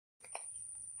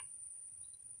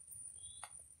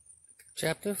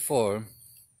Chapter 4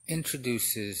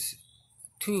 introduces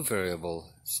two-variable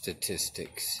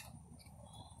statistics.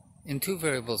 In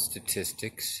two-variable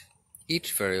statistics,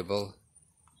 each variable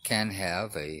can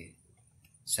have a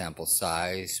sample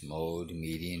size, mode,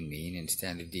 median, mean, and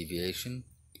standard deviation.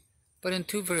 But in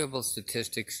two-variable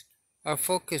statistics, our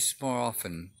focus more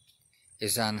often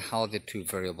is on how the two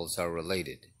variables are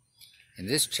related. In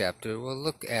this chapter, we'll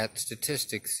look at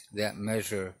statistics that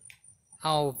measure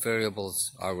how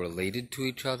variables are related to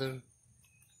each other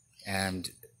and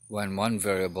when one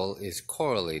variable is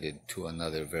correlated to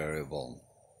another variable.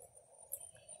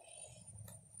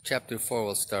 Chapter 4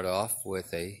 will start off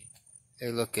with a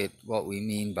look at what we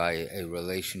mean by a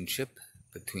relationship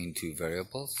between two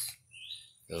variables.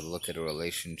 We'll look at a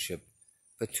relationship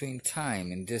between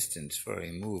time and distance for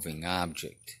a moving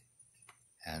object,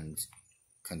 and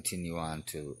continue on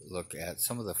to look at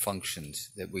some of the functions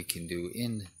that we can do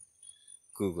in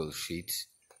Google Sheets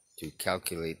to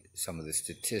calculate some of the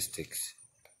statistics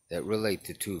that relate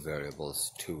the two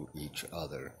variables to each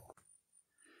other.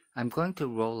 I'm going to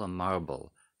roll a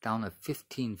marble down a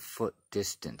 15-foot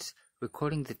distance,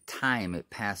 recording the time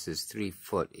it passes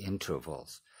 3-foot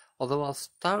intervals. Although I'll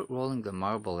start rolling the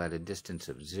marble at a distance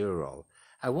of 0,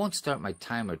 I won't start my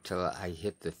timer till I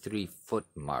hit the 3-foot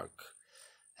mark.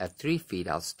 At 3 feet,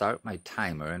 I'll start my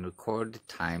timer and record the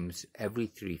times every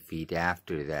 3 feet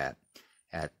after that,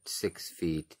 at 6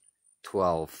 feet,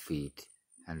 12 feet,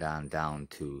 and on down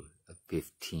to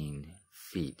 15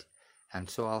 feet. And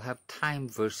so I'll have time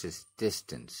versus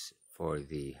distance for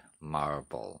the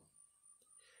marble.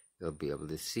 You'll be able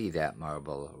to see that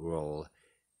marble roll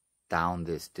down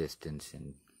this distance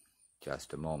in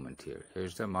just a moment here.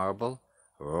 Here's the marble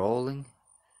rolling.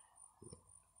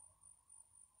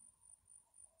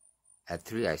 At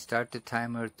 3, I start the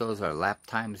timer. Those are lap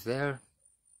times there.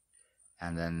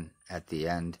 And then at the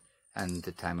end, and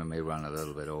the timer may run a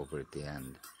little bit over at the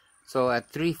end. So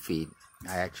at 3 feet,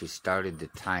 I actually started the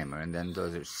timer, and then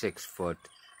those are 6 foot,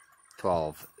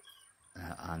 12,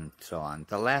 and so on.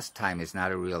 The last time is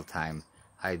not a real time.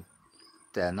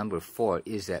 The number 4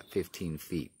 is at 15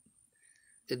 feet.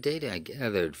 The data I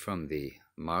gathered from the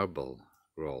marble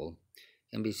roll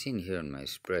can be seen here in my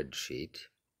spreadsheet.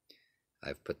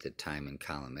 I've put the time in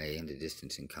column A and the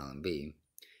distance in column B.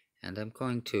 And I'm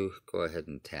going to go ahead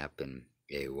and tap in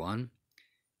A1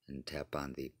 and tap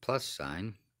on the plus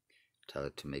sign, tell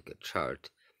it to make a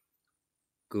chart.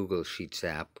 Google Sheets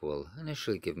app will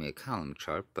initially give me a column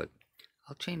chart, but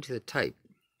I'll change the type.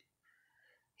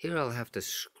 Here I'll have to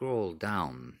scroll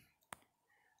down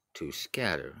to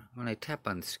scatter. When I tap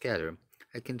on scatter,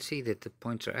 I can see that the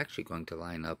points are actually going to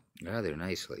line up rather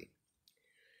nicely.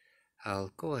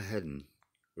 I'll go ahead and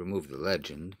remove the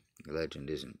legend. The legend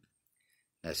isn't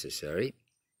necessary.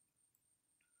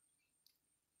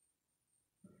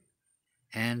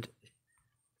 And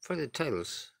for the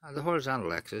titles, on the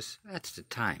horizontal axis, that's the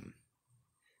time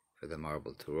for the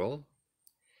marble to roll.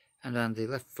 And on the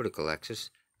left vertical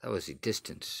axis, that was the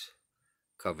distance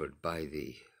covered by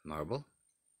the marble.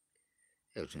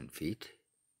 It was in feet.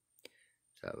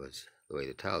 So that was the way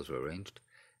the tiles were arranged.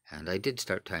 And I did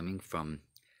start timing from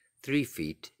 3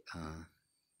 feet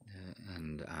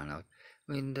and on out.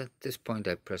 At this point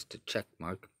I pressed a check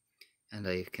mark, and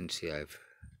I can see I've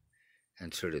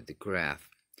inserted the graph.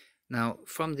 Now,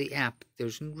 from the app,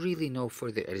 there's really no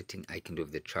further editing I can do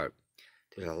of the chart.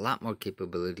 There's a lot more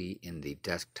capability in the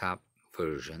desktop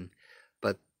version,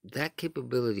 but that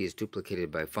capability is duplicated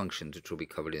by functions, which will be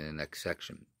covered in the next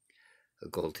section. The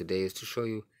goal today is to show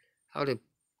you how to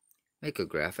make a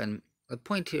graph, and the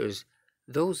point here is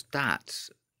those dots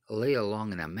lay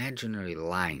along an imaginary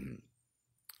line.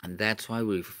 And that's why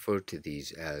we refer to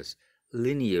these as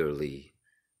linearly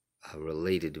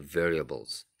related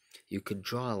variables. You could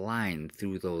draw a line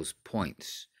through those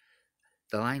points.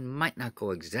 The line might not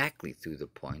go exactly through the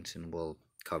points, and we'll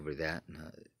cover that in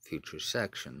a future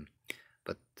section.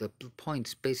 But the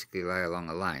points basically lie along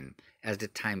a line. As the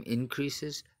time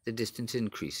increases, the distance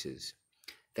increases.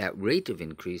 That rate of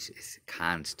increase is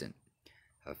constant,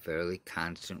 a fairly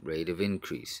constant rate of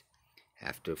increase.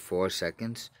 After 4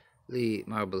 seconds, the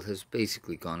marble has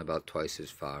basically gone about twice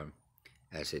as far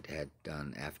as it had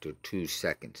done after 2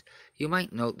 seconds. You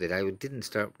might note that I didn't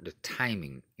start the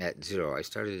timing at 0. I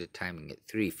started the timing at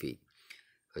 3 feet,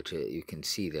 which you can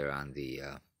see there on the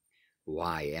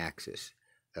y-axis.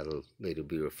 That'll later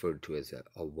be referred to as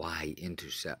a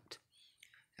y-intercept.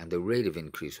 And the rate of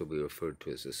increase will be referred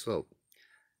to as the slope.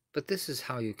 But this is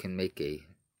how you can make a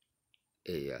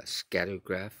scatter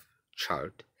graph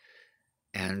chart.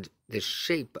 And the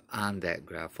shape on that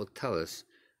graph will tell us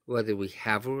whether we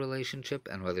have a relationship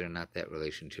and whether or not that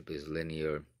relationship is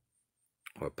linear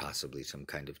or possibly some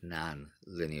kind of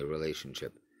non-linear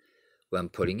relationship. When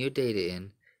putting your data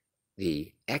in,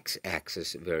 the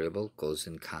x-axis variable goes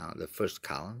in the first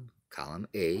column, column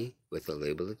A, with a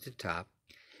label at the top,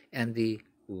 and the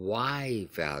y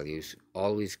values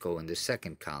always go in the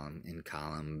second column, in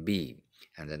column B.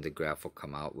 And then the graph will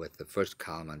come out with the first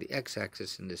column on the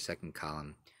x-axis and the second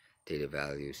column, data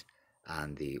values,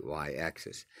 on the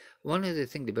y-axis. One other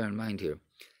thing to bear in mind here,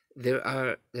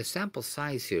 the sample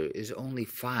size here is only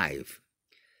 5,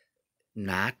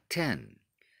 not 10.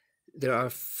 There are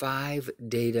 5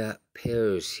 data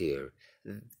pairs here.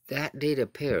 That data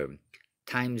pair,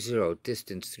 time 0,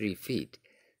 distance 3 feet,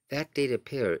 that data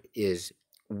pair is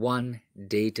one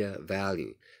data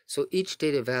value. So each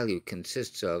data value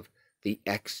consists of the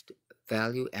x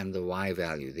value and the y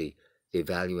value, the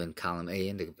value in column A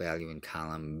and the value in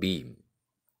column B.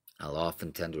 I'll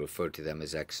often tend to refer to them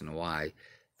as x and y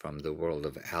from the world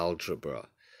of algebra.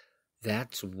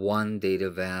 That's one data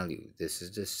value. This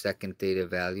is the second data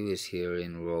value, is here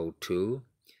in row 2,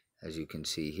 as you can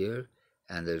see here,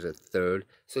 and there's a third.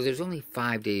 So there's only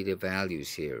 5 data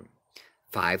values here.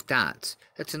 5 dots.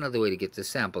 That's another way to get the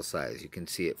sample size. You can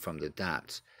see it from the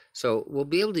dots. So we'll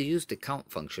be able to use the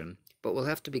count function, but we'll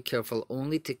have to be careful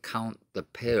only to count the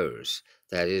pairs,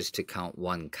 that is, to count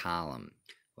one column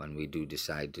when we do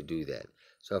decide to do that.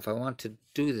 So if I want to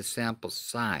do the sample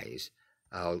size,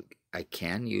 I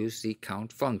can use the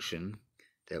count function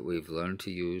that we've learned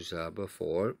to use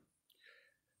before,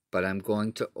 but I'm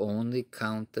going to only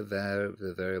count the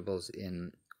variables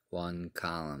in one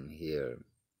column here.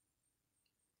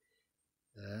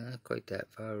 Not quite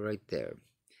that far, right there.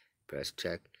 Press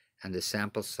check, and the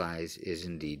sample size is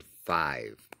indeed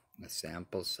 5. A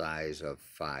sample size of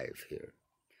 5 here.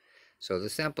 So the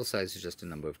sample size is just a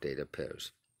number of data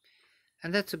pairs.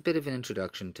 And that's a bit of an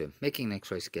introduction to making an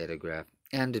X-ray scatter graph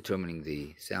and determining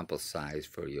the sample size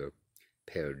for your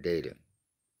paired data.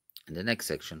 In the next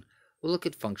section, we'll look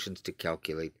at functions to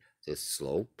calculate the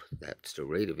slope, that's the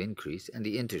rate of increase, and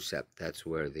the intercept, that's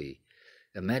where the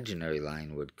imaginary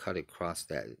line would cut across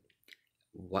that,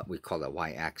 what we call the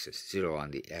y-axis, 0 on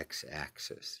the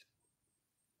x-axis.